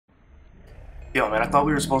Yo, man, I thought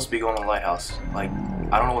we were supposed to be going to the lighthouse. Like,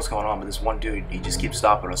 I don't know what's going on, but this one dude, he just keeps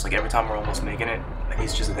stopping us. Like, every time we're almost making it,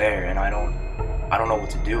 he's just there, and I don't know what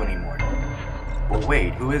to do anymore. Well,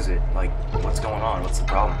 wait, who is it? Like, what's going on? What's the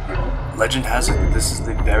problem? Legend has it that this is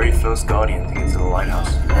the very first guardian to get to the lighthouse.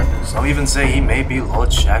 Some even say he may be Lord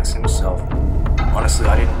Shax himself. Honestly,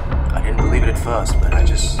 I didn't believe it at first, but I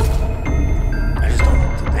just don't know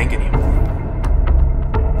what to think anymore.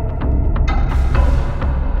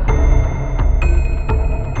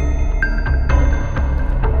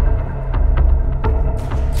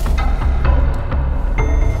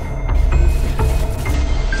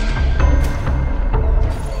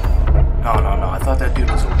 No, I thought that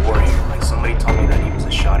dude was a warrior. Like, somebody told me that he was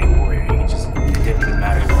a shoddy warrior. It didn't even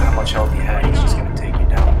matter how much health he had, he's just gonna take you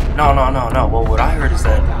down. No. Well, what I heard is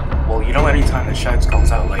that, well, you know, anytime that Shax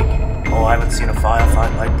calls out, like, oh, I haven't seen a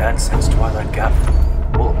firefight like that since Twilight Gap.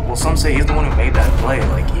 Well, some say he's the one who made that play.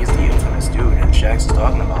 Like, he's the infamous dude that Shax is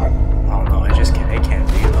talking about. Oh, no, it can't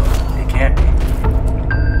be, though. It can't be.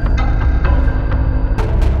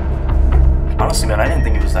 Honestly, man, I didn't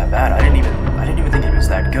think it was that bad. I didn't even think he was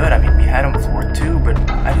that good. I mean, we had him for 2, but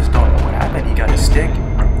I just don't know what happened. He got a stick.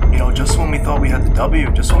 You know, just when we thought we had the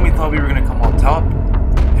W, just when we thought we were gonna come on top,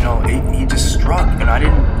 you know, he just struck, and I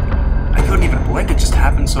couldn't even blink. It just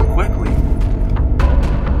happened so quickly.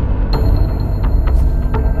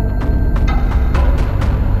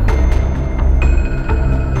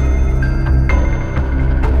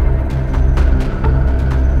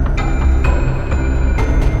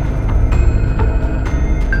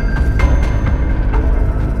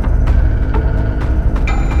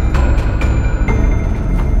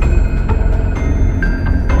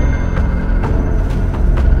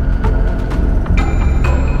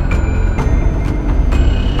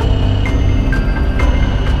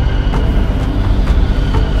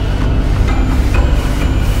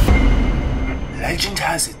 Legend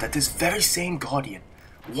has it that this very same guardian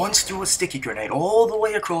once threw a sticky grenade all the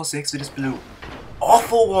way across Exodus Blue,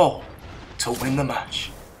 off a wall, to win the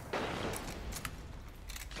match.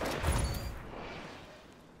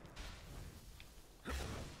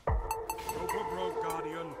 Rogue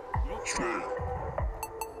Guardian, look straight.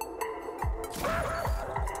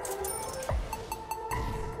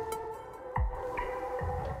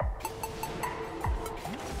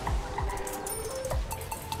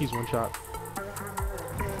 He's one shot.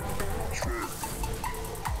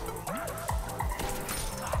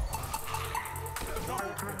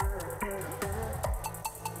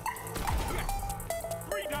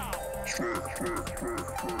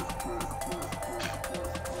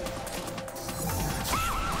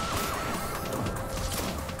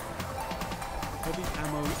 Heavy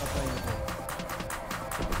ammo available.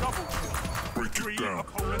 Double kill. Break it down.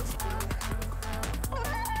 Opponents.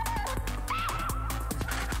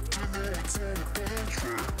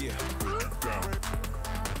 Yeah, break it down.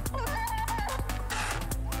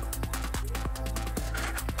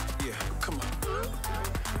 Yeah, come on.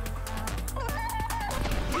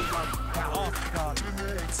 Off guard.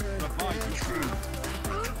 Revive you.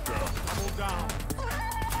 Double down.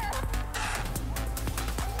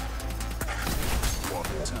 One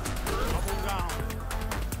time. Double down.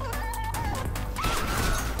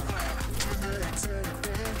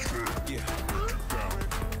 Yeah, down.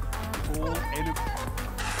 All enemy.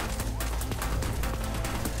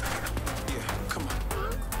 Yeah, come on.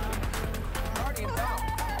 Guardian down.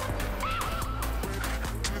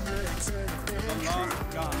 The last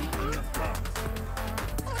gun in the front.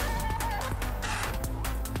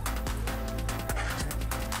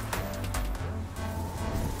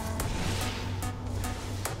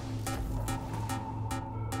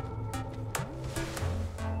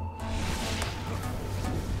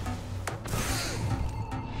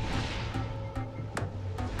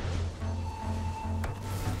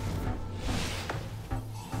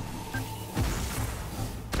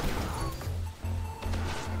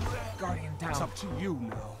 Guardian down. It's up to you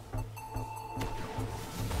now.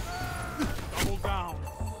 Double down.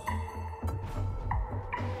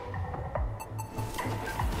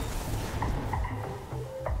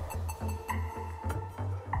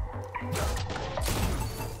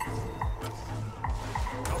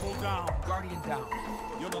 Double down. Guardian down.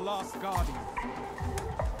 You're the last guardian.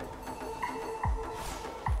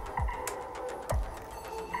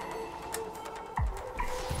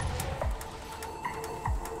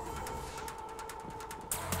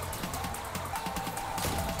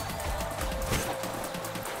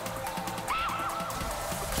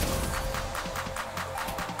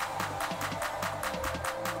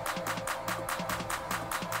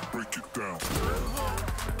 Break it down.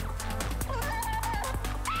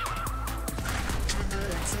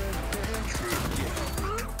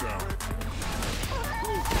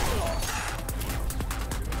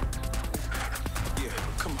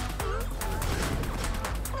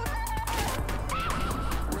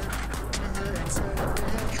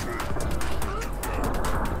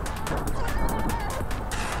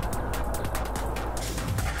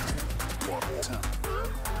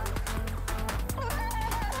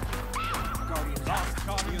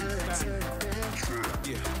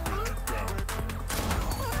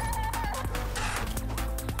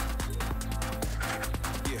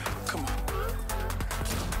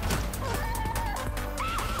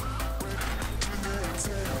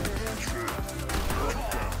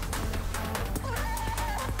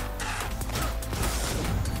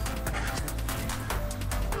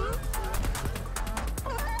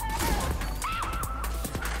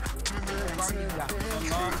 down. The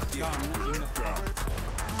last gun in the fight.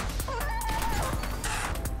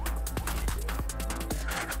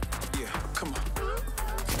 Yeah, come on.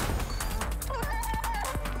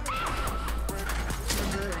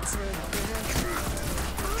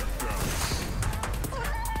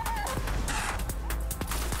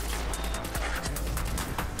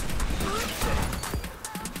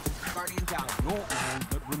 Guardian down. You're all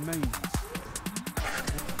that remains.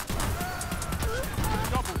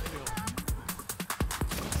 Double kill.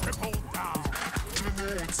 Triple down.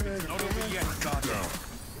 Not over yet, Guardian.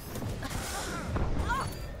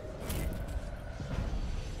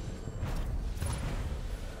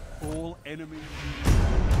 All enemies.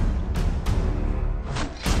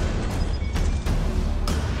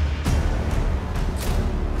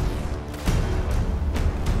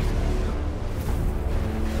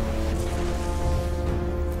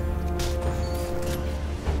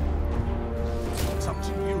 It's up to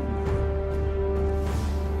you.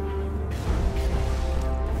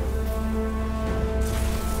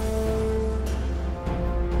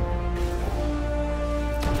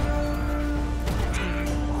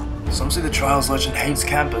 Some say the Trials Legend hates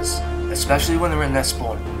campers, especially when they're in their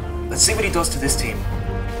spawn. Let's see what he does to this team.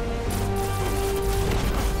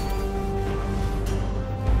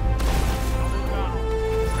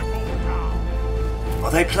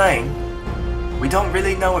 Are they playing? We don't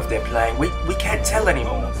really know if they're playing. We can't tell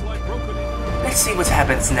anymore. It's like broken in. Let's see what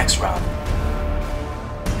happens next round.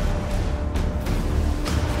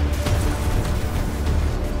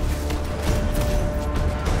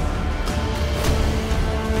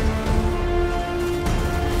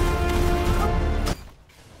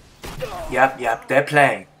 Yep, they're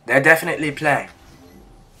playing. They're definitely playing.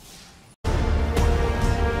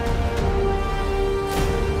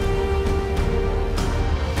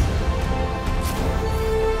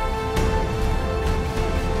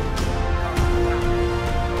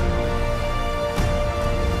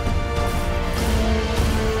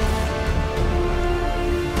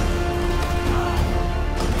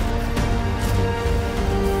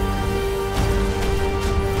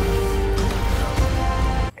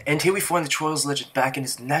 And here we find the Trials Legend back in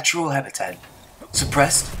his natural habitat,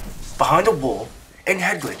 suppressed, behind a wall, and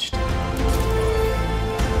head glitched.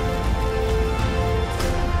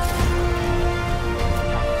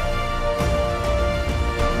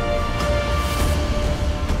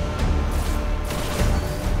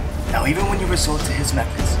 Now even when you resort to his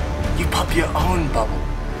methods, you pop your own bubble,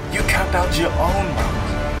 you camp out your own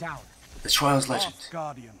round. Down. The Trials Legend, Last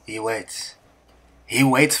Guardian. he waits. He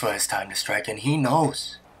waits for his time to strike, and he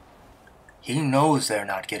knows. He knows they're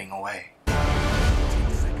not getting away. 10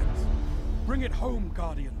 seconds. Bring it home,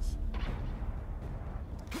 Guardians.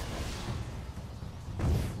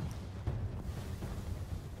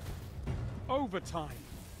 Overtime.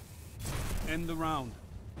 End the round.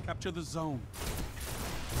 Capture the zone.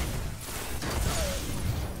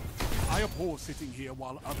 I abhor sitting here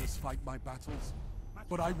while others fight my battles,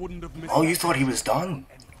 but I wouldn't have missed. Oh, you thought he was done?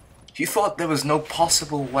 You thought there was no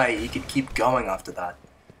possible way he could keep going after that?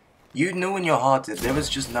 You knew in your heart that there was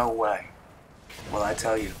just no way. Well, I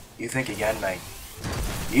tell you, you think again, mate.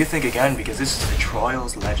 You think again because this is the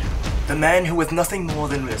Trials Legend. The man who with nothing more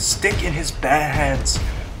than a stick in his bare hands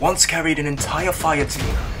once carried an entire fire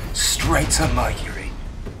team straight to Mercury.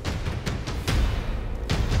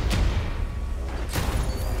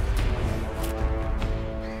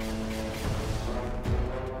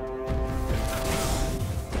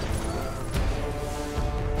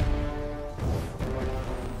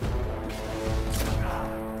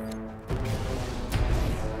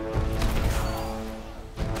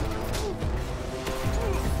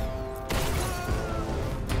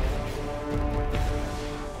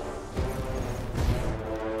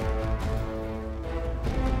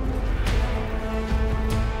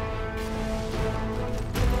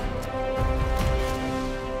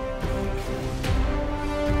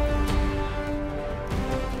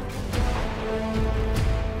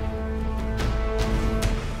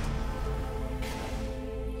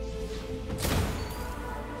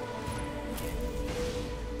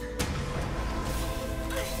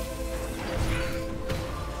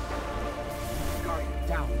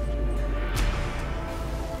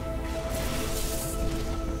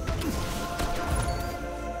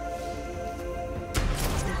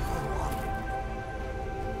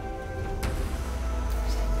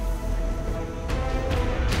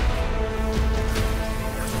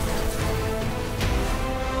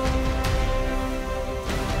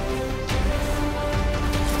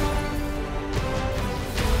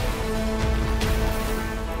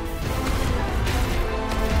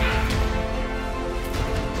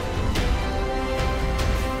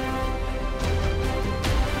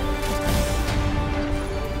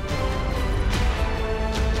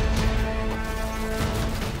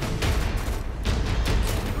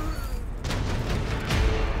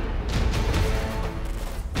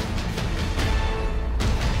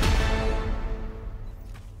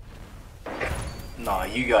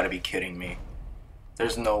 you gotta be kidding me.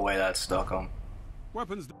 There's no way that stuck him.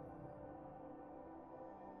 Weapons.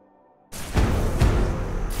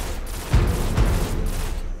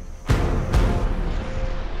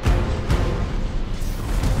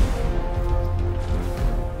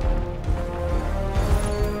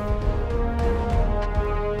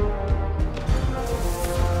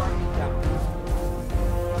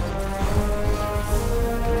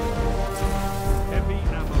 Heavy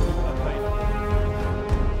ammo available.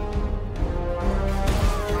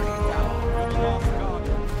 You're the last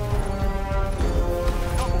guardian.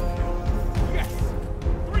 Double kill. Yes.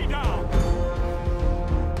 3 down.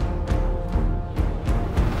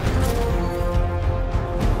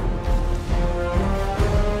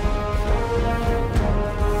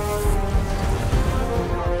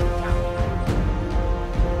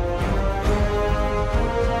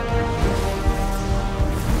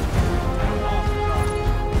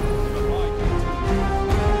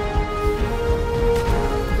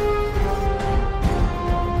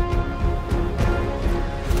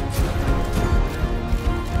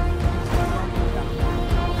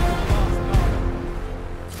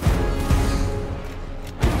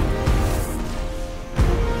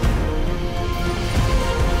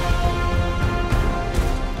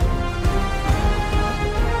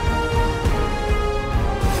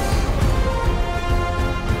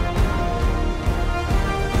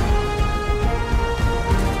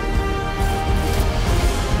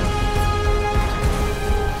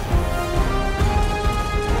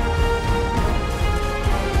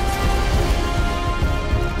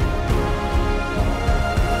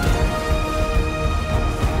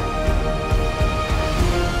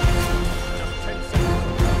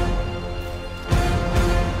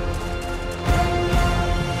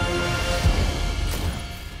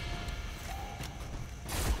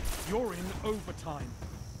 You're in overtime.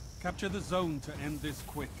 Capture the zone to end this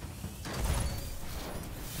quick.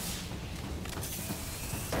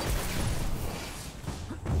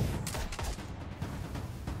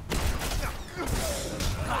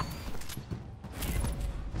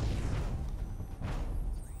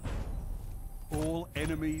 All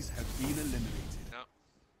enemies have been eliminated. No,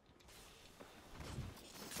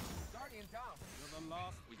 Guardian down. You're the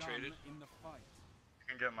last We gun traded. in the fight. You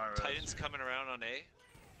can get my res. Titan's coming around on A.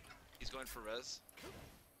 He's going for res.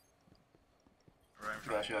 Right in I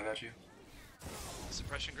front. got you, I got you.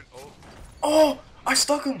 Suppression grid. Oh, Oh! I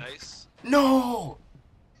stuck him! nice. No!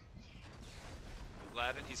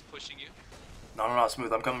 Ladin, he's pushing you. No, no, no,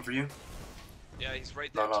 Smooth, I'm coming for you. Yeah, he's right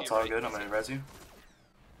there. No, no, to it's your all right. good. I'm gonna res you.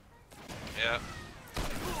 Yeah,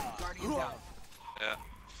 Guardian down. yeah.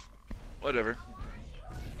 Whatever.